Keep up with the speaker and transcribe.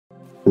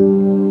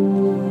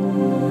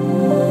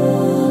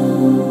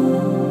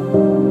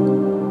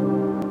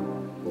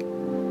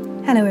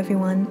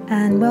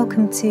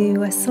welcome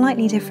to a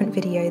slightly different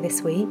video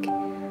this week,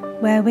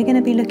 where we're going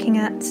to be looking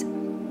at,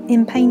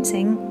 in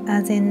painting,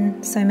 as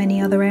in so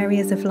many other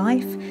areas of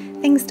life,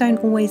 things don't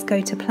always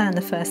go to plan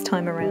the first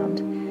time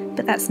around,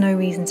 but that's no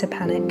reason to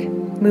panic.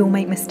 We all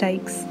make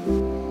mistakes.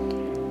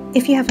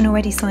 If you haven't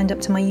already signed up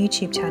to my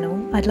YouTube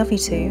channel, I'd love you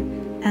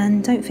to,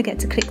 and don't forget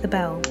to click the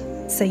bell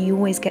so you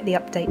always get the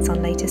updates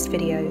on latest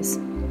videos.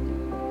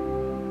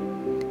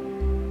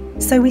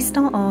 So we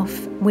start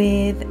off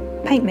with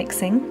paint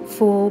mixing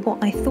for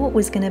what I thought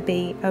was going to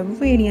be a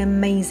really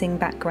amazing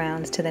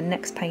background to the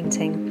next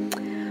painting.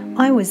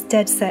 I was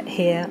dead set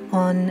here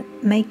on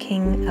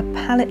making a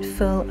palette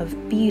full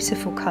of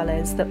beautiful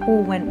colours that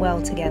all went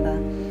well together,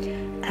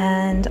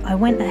 and I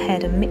went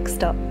ahead and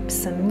mixed up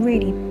some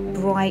really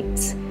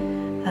bright,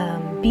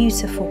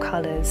 beautiful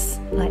colours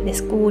like this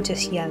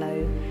gorgeous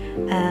yellow,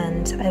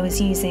 and I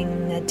was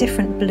using a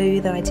different blue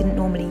that I didn't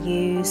normally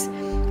use,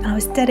 and I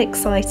was dead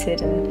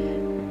excited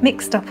and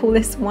mixed up all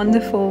this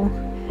wonderful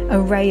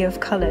array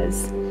of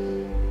colours.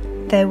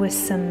 There was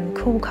some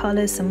cool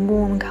colours, some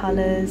warm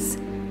colours,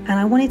 and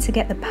I wanted to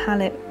get the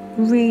palette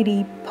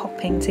really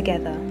popping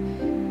together.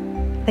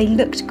 They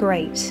looked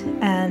great,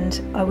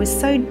 and I was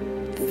so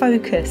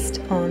focused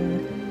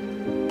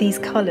on these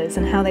colours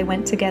and how they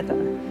went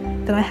together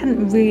that I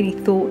hadn't really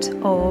thought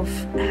of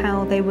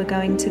how they were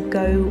going to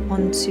go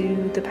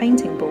onto the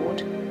painting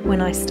board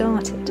when I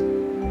started.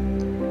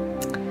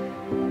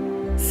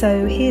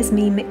 So here's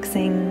me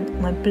mixing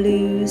my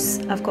blues.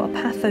 I've got a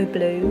Patho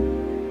blue,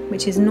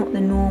 which is not the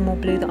normal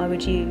blue that I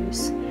would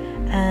use,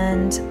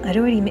 and I'd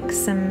already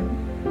mixed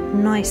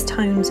some nice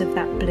tones of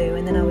that blue,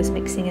 and then I was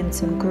mixing in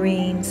some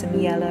green, some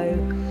yellow.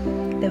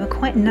 They were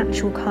quite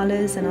natural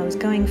colours, and I was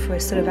going for a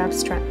sort of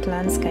abstract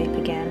landscape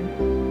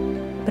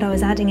again, but I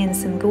was adding in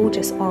some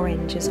gorgeous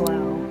orange as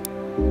well.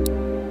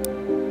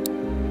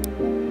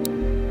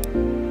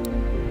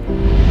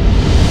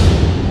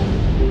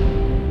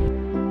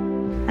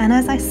 And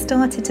as I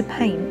started to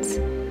paint,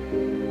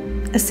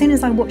 as soon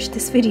as I watched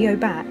this video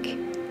back,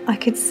 I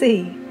could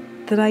see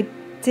that I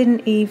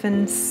didn't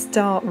even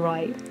start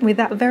right with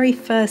that very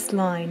first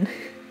line.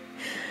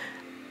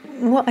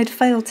 What I'd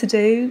failed to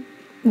do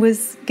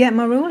was get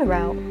my ruler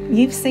out.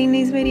 You've seen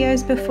these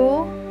videos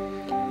before?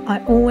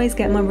 I always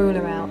get my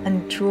ruler out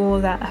and draw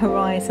that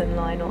horizon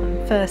line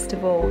on first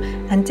of all.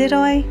 And did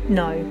I?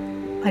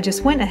 No. I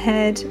just went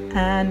ahead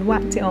and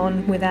whacked it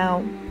on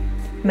without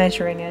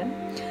measuring it.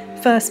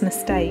 First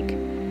mistake.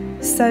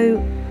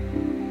 So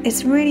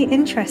it's really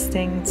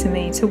interesting to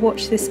me to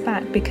watch this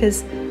back,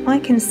 because I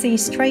can see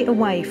straight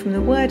away from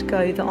the word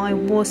go that I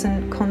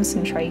wasn't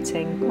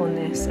concentrating on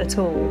this at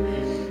all.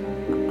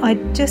 I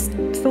just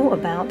thought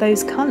about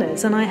those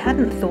colours and I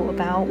hadn't thought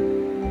about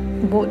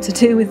what to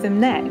do with them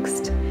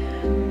next.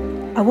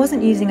 I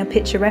wasn't using a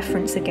picture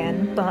reference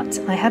again, but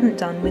I hadn't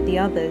done with the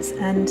others,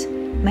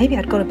 and maybe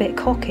I'd got a bit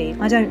cocky,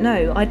 I don't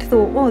know. I'd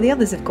thought, oh, the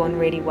others have gone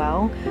really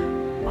well,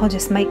 I'll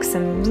just make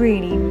some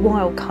really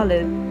wild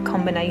colour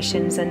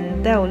combinations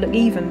and they'll look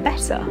even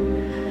better.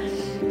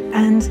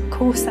 And of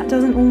course that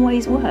doesn't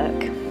always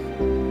work.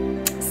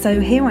 So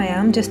here I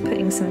am just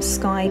putting some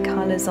sky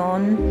colours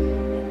on.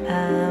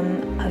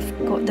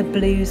 I've got the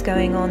blues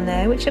going on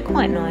there, which are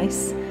quite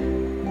nice,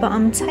 but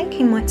I'm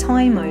taking my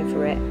time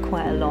over it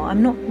quite a lot.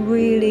 I'm not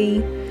really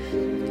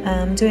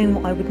doing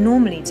what I would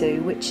normally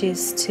do, which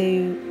is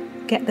to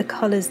get the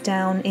colours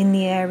down in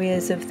the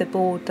areas of the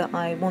board that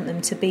I want them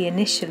to be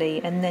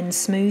initially and then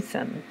smooth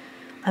them.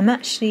 I'm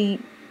actually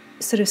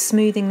sort of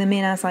smoothing them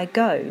in as I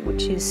go,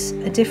 which is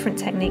a different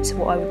technique to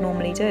what I would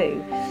normally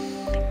do.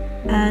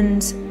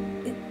 And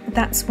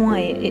that's why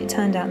it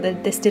turned out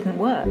that this didn't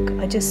work.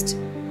 I just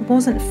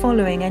wasn't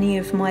following any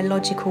of my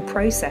logical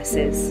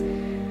processes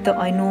that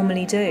I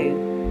normally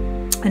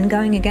do, and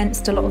going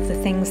against a lot of the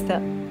things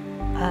that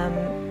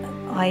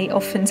I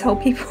often tell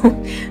people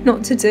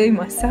not to do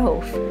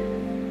myself.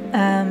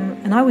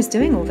 And I was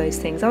doing all those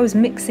things. I was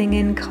mixing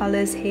in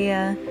colours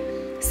here.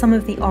 Some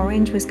of the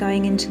orange was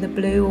going into the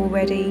blue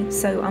already,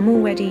 so I'm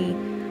already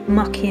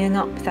mucking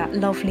up that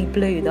lovely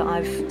blue that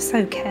I've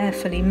so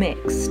carefully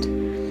mixed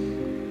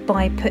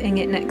by putting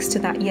it next to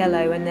that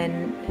yellow and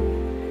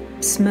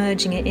then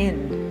smudging it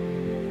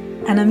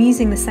in. And I'm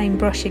using the same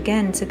brush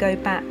again to go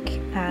back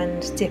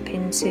and dip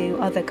into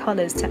other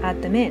colours to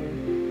add them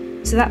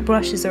in. So that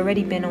brush has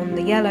already been on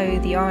the yellow,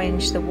 the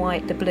orange, the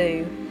white, the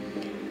blue.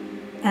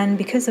 And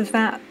because of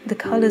that, the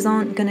colours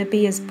aren't going to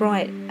be as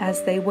bright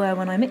as they were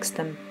when I mixed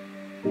them.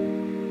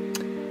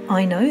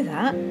 I know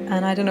that,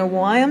 and I don't know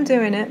why I'm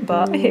doing it,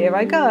 but here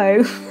I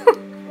go.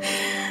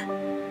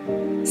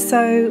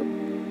 So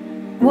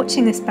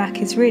watching this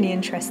back is really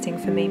interesting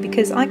for me,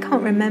 because I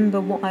can't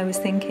remember what I was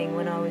thinking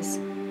when I was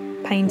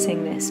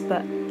painting this,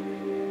 but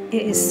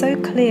it is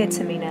so clear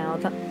to me now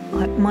that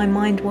my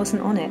mind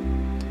wasn't on it.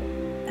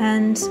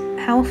 And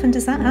how often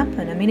does that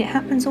happen? I mean, it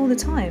happens all the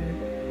time.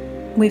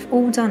 We've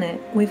all done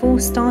it. We've all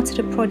started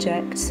a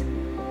project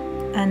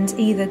and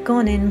either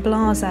gone in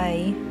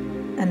blasé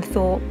and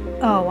thought,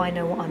 oh, I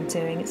know what I'm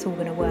doing, it's all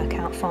going to work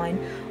out fine,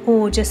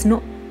 or just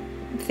not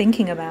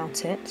thinking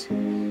about it,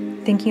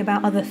 thinking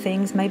about other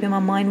things. Maybe my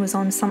mind was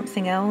on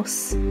something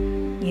else,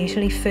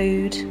 usually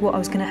food, what I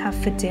was going to have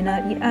for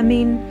dinner. I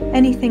mean,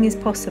 anything is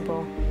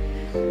possible.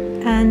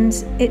 And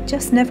it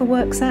just never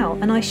works out.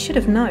 And I should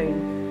have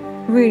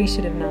known, really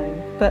should have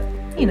known. But,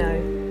 you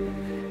know,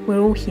 we're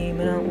all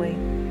human, aren't we?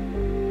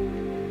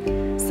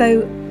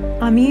 So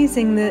I'm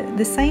using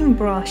the same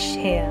brush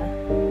here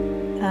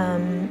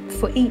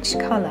for each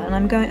colour, and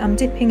I'm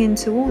dipping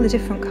into all the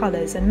different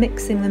colours and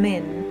mixing them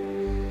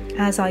in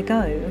as I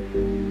go,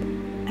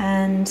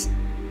 and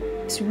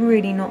it's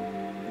really not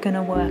going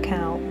to work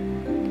out.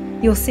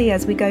 You'll see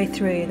as we go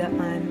through that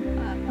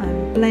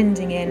I'm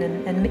blending in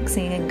and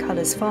mixing in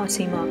colours far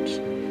too much,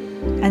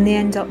 and they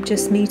end up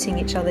just muting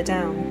each other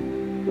down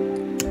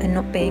and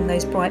not being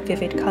those bright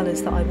vivid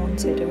colours that I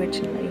wanted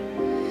originally.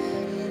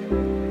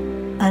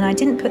 And I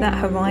didn't put that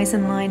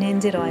horizon line in,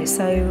 did I?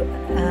 So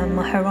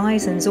my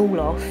horizon's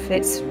all off.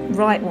 It's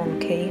right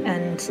wonky,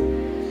 and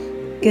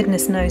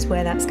goodness knows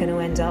where that's going to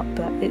end up,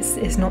 but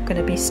it's not going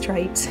to be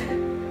straight.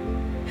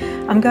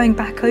 I'm going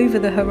back over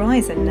the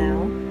horizon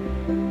now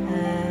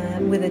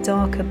with a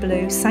darker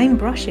blue. Same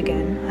brush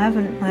again. I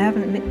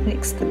haven't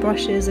mixed the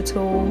brushes at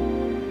all.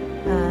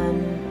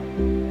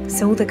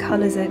 So all the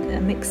colours are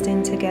mixed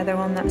in together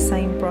on that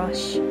same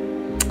brush.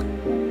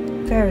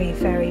 Very,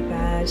 very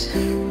bad.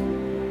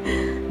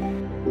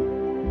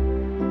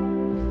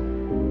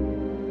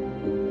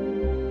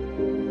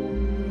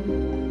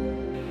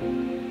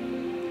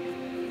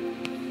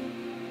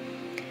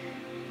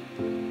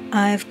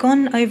 I've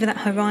gone over that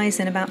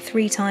horizon about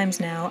 3 times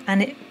now,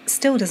 and it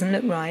still doesn't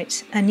look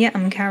right, and yet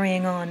I'm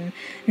carrying on.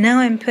 Now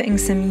I'm putting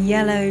some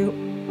yellow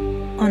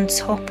on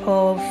top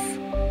of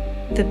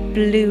the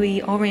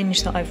bluey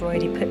orange that I've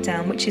already put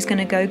down, which is going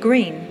to go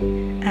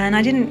green. And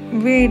I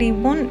didn't really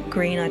want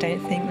green, I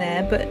don't think,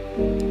 there, but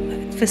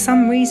for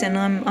some reason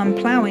I'm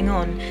ploughing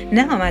on.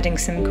 Now I'm adding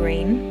some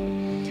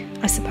green,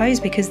 I suppose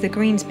because the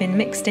green's been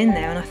mixed in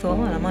there, and I thought,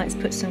 well, I might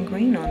put some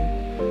green on.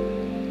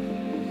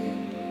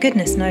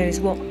 Goodness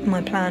knows what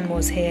my plan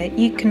was here.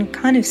 You can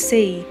kind of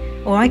see,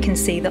 or I can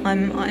see, that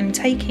I'm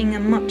taking a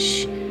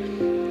much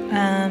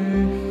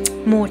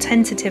more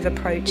tentative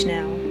approach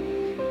now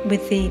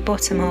with the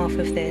bottom half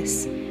of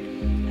this.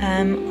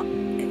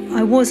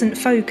 I wasn't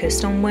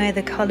focused on where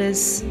the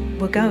colours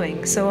were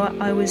going, so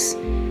I was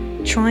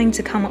trying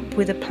to come up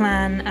with a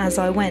plan as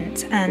I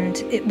went, and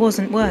it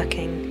wasn't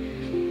working.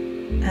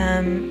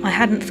 I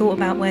hadn't thought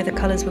about where the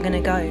colours were going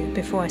to go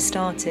before I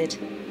started,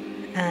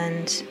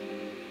 and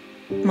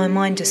my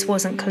mind just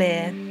wasn't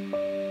clear.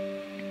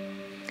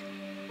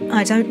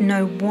 I don't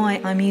know why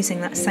I'm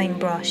using that same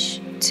brush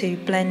to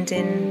blend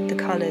in the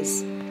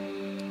colours.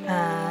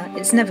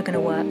 It's never going to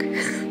work.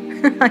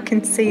 I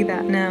can see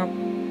that now.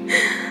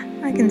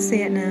 I can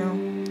see it now.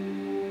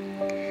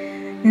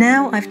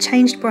 Now I've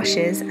changed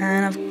brushes,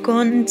 and I've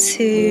gone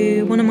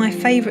to one of my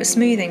favourite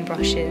smoothing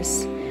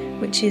brushes,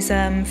 which is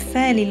a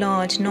fairly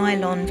large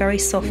nylon, very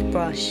soft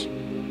brush.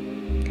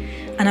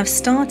 And I've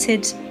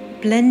started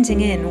blending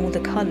in all the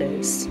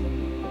colours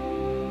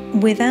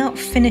without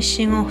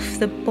finishing off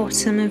the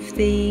bottom of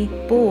the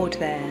board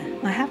there.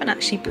 I haven't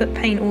actually put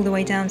paint all the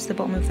way down to the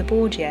bottom of the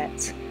board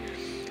yet,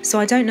 so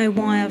I don't know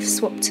why I've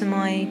swapped to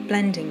my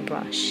blending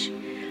brush.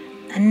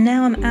 And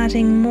now I'm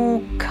adding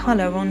more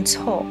colour on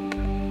top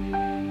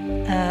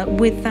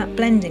with that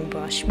blending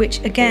brush, which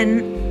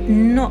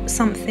again, not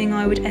something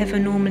I would ever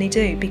normally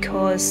do,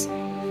 because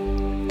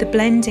the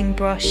blending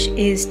brush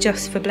is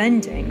just for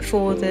blending,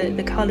 for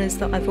the colours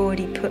that I've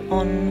already put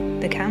on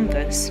the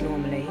canvas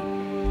normally.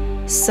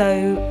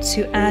 So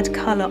to add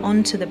colour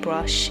onto the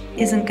brush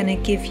isn't going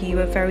to give you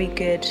a very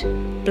good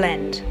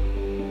blend.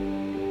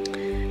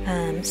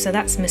 So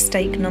that's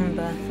mistake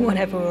number,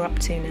 whatever we're up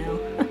to now.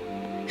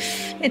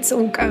 It's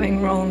all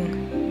going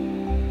wrong.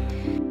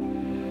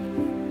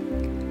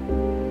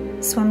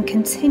 So I'm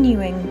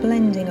continuing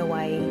blending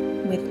away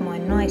with my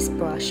nice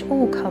brush,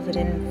 all covered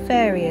in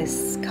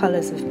various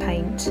colours of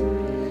paint.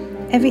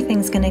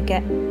 Everything's going to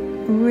get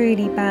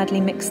really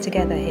badly mixed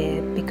together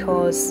here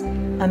because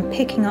I'm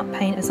picking up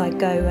paint as I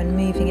go and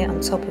moving it on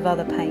top of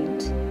other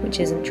paint which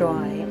isn't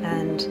dry,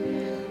 and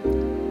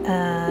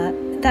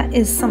that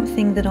is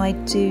something that I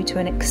do to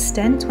an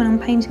extent when I'm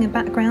painting a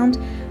background,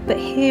 but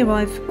here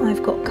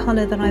I've got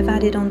colour that I've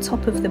added on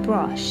top of the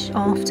brush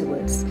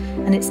afterwards,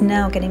 and it's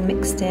now getting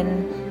mixed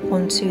in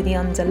onto the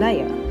under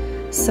layer.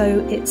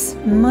 So it's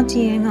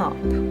muddying up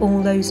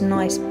all those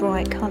nice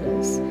bright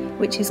colours,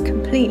 which is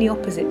completely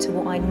opposite to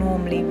what I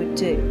normally would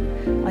do.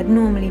 I'd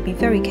normally be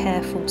very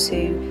careful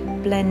to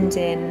blend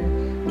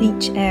in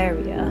each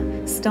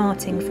area,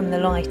 starting from the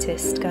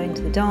lightest going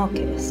to the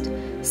darkest,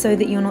 so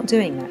that you're not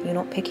doing that, you're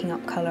not picking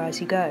up colour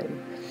as you go.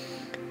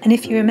 And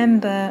if you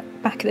remember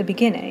back at the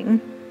beginning,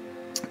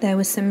 there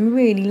was some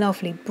really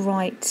lovely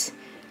bright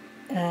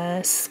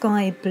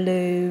sky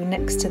blue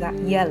next to that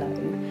yellow,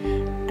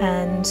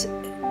 and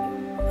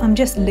I'm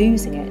just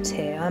losing it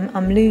here.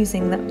 I'm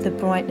losing the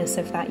brightness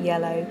of that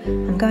yellow.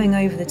 I'm going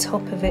over the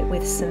top of it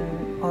with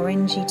some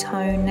orangey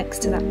tone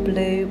next to that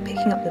blue,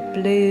 picking up the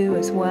blue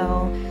as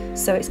well,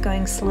 so it's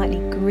going slightly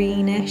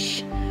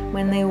greenish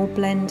when they all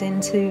blend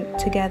into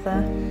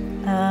together,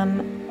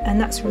 and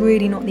that's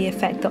really not the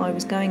effect that I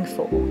was going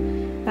for.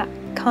 That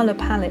colour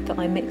palette that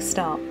I mixed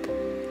up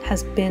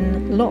has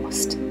been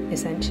lost,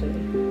 essentially.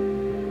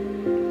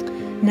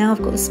 Now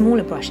I've got the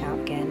smaller brush out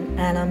again,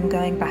 and I'm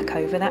going back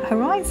over that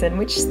horizon,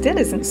 which still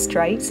isn't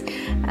straight,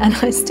 and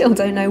I still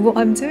don't know what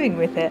I'm doing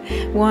with it.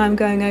 Why I'm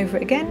going over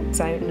it again,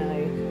 don't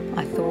know.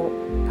 I thought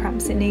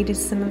perhaps it needed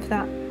some of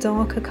that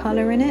darker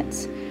colour in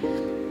it.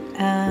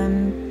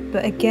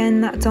 But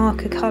again, that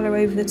darker colour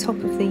over the top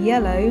of the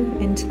yellow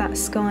into that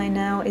sky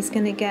now is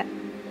going to get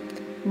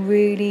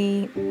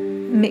really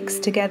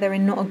mixed together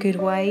in not a good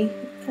way.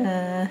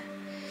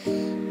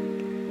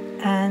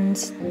 And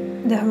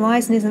the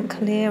horizon isn't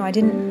clear. I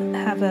didn't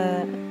have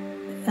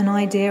an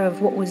idea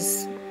of what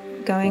was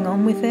going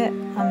on with it.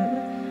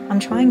 I'm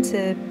trying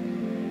to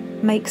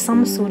make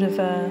some sort of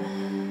a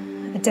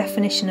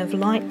definition of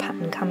light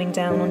pattern coming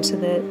down onto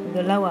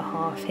the lower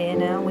half here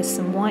now with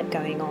some white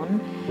going on.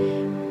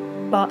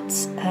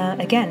 But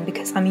again,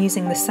 because I'm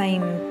using the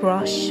same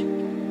brush,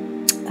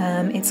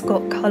 it's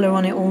got colour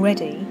on it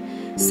already.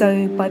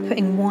 So by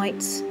putting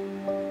white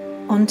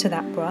onto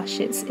that brush,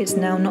 it's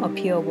now not a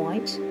pure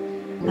white.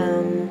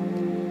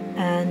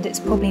 And it's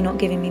probably not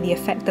giving me the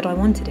effect that I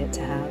wanted it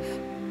to have,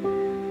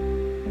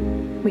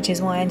 which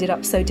is why I ended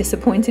up so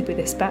disappointed with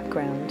this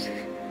background.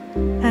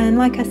 And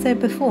like I said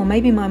before,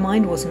 maybe my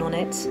mind wasn't on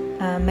it,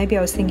 maybe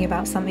I was thinking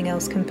about something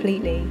else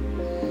completely,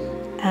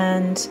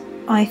 and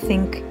I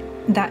think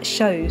that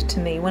showed to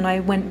me when I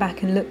went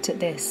back and looked at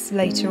this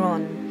later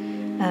on.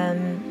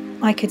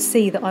 I could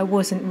see that I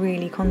wasn't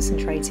really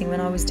concentrating when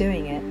I was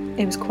doing it.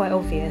 It was quite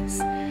obvious,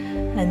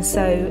 and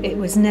so it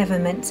was never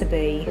meant to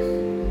be.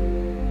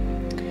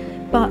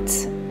 But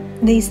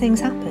these things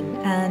happen,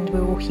 and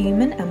we're all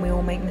human and we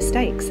all make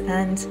mistakes,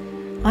 and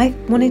I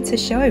wanted to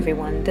show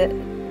everyone that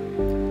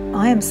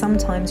I am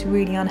sometimes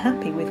really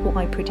unhappy with what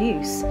I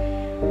produce,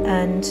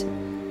 and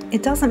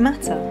it doesn't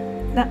matter.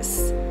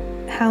 That's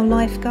how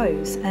life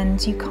goes,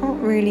 and you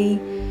can't really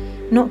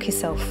knock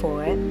yourself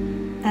for it.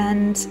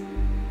 And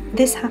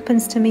this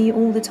happens to me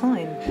all the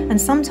time, and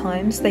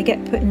sometimes they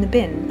get put in the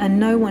bin and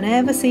no one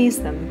ever sees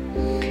them.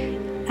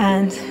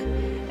 And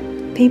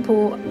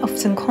people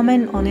often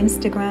comment on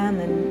Instagram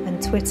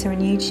and Twitter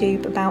and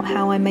YouTube about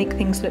how I make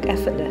things look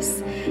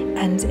effortless,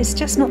 and it's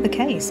just not the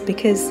case,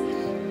 because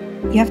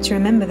you have to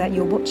remember that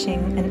you're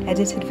watching an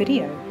edited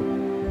video,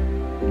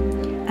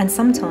 and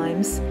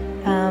sometimes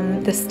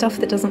the stuff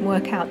that doesn't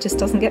work out just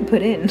doesn't get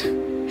put in.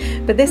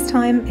 But this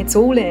time it's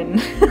all in,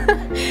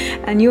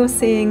 and you're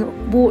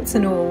seeing warts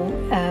and all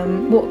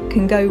what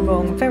can go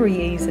wrong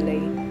very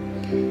easily.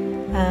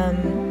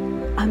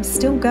 I'm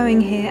still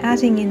going here,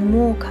 adding in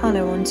more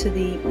colour onto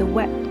the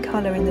wet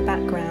colour in the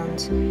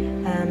background,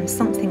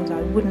 something that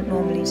I wouldn't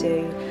normally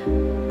do.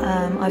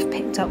 I've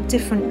picked up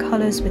different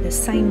colours with the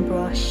same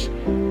brush,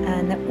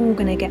 and they're all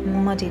going to get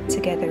muddied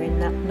together in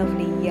that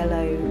lovely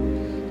yellow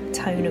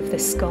tone of the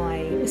sky.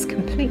 It's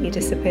completely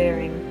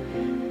disappearing.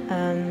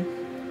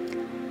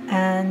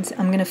 And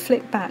I'm going to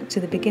flick back to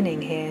the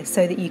beginning here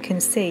so that you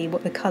can see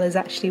what the colours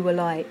actually were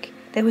like.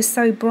 They were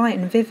so bright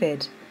and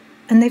vivid,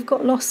 and they've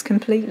got lost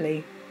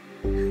completely.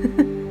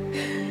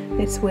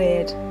 It's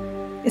weird.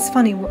 It's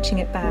funny watching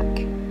it back,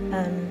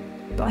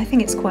 but I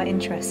think it's quite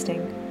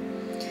interesting.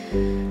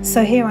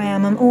 So here I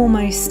am, I'm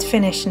almost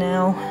finished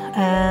now.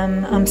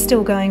 I'm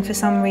still going, for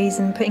some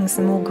reason, putting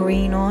some more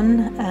green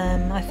on.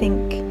 I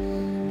think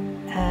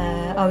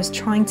I was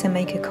trying to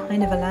make a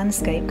kind of a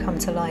landscape come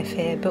to life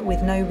here, but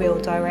with no real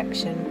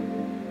direction.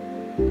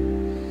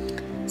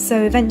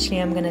 So eventually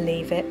I'm going to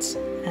leave it,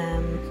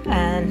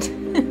 and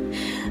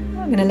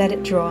I'm going to let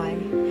it dry,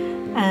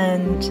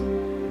 and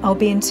I'll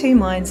be in two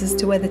minds as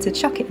to whether to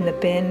chuck it in the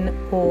bin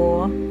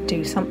or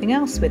do something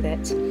else with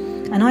it.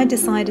 And I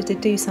decided to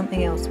do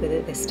something else with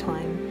it this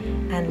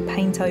time and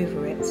paint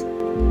over it.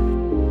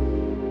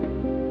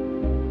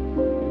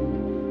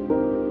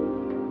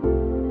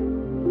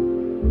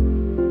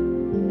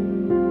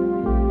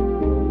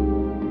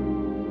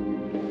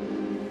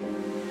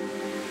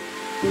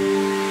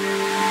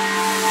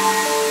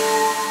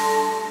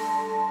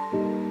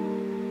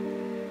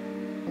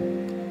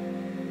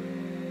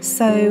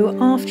 So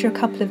after a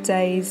couple of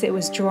days it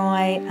was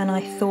dry, and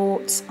I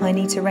thought, I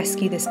need to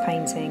rescue this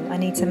painting. I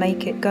need to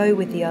make it go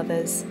with the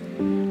others.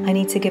 I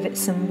need to give it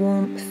some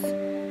warmth,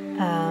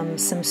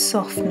 some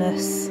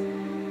softness.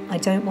 I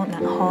don't want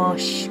that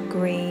harsh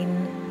green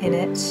in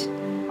it.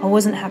 I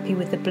wasn't happy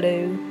with the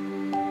blue.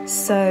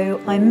 So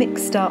I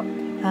mixed up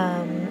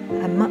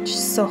a much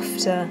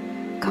softer,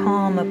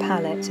 calmer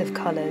palette of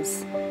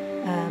colours,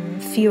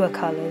 fewer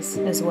colours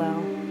as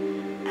well,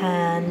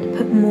 and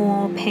put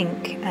more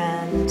pink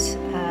and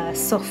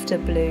softer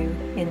blue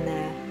in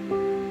there.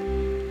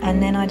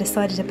 And then I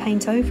decided to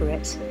paint over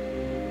it,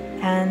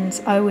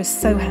 and I was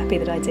so happy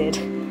that I did.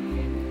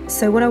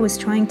 So what I was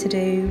trying to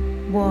do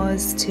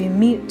was to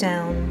mute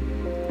down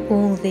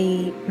all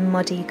the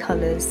muddy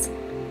colours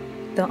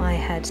that I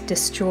had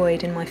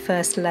destroyed in my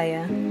first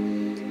layer.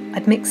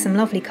 I'd mixed some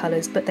lovely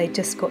colours, but they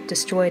just got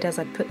destroyed as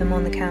I put them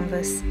on the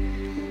canvas,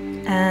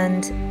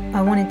 and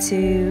I wanted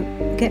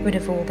to get rid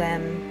of all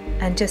them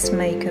and just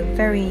make a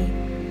very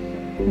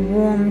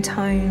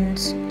warm-toned,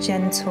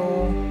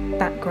 gentle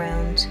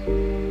background.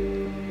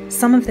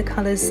 Some of the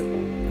colours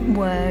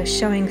were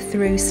showing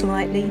through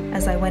slightly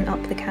as I went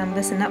up the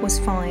canvas, and that was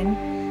fine.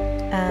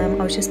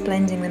 I was just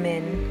blending them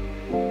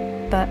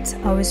in, but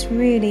I was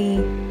really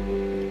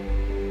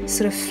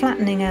sort of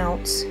flattening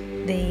out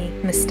the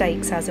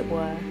mistakes, as it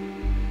were.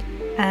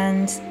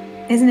 And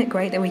isn't it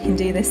great that we can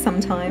do this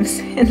sometimes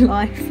in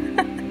life?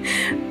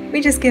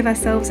 We just give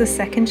ourselves a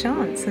second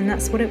chance, and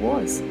that's what it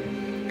was.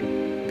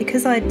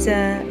 Because I'd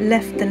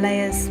left the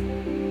layers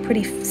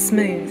pretty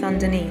smooth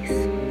underneath,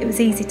 it was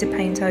easy to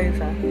paint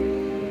over.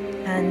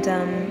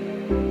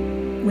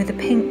 And with the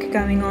pink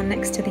going on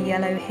next to the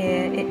yellow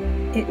here,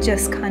 it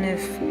just kind of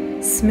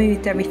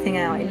smoothed everything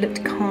out. It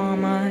looked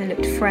calmer, it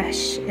looked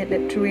fresh, it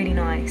looked really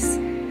nice,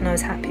 and I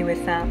was happy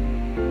with that.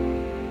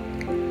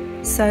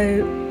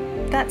 So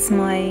that's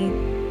my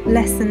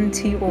lesson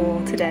to you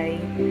all today.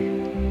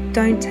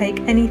 Don't take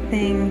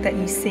anything that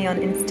you see on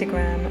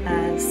Instagram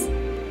as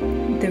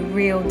the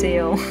real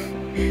deal,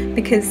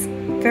 because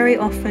very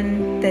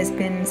often there's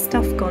been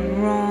stuff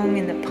gone wrong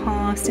in the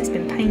past, it's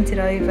been painted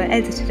over,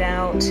 edited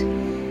out.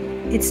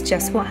 It's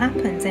just what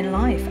happens in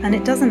life, and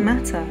it doesn't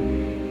matter.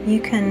 You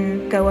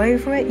can go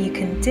over it, you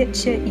can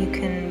ditch it, you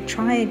can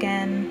try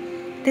again.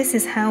 This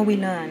is how we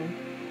learn,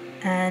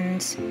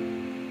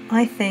 and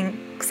I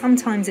think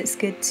sometimes it's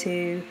good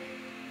to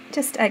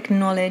just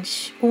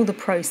acknowledge all the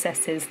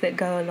processes that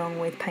go along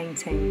with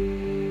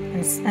painting,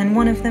 and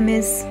one of them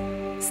is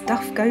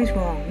stuff goes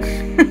wrong.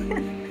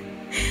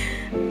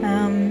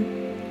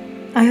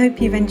 I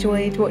hope you've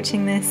enjoyed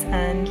watching this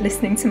and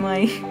listening to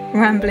my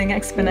rambling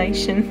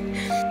explanation,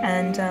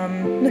 and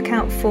look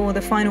out for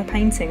the final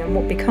painting and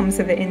what becomes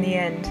of it in the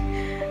end.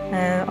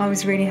 I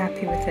was really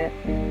happy with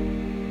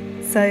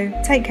it. So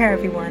take care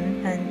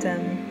everyone,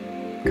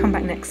 and come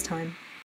back next time.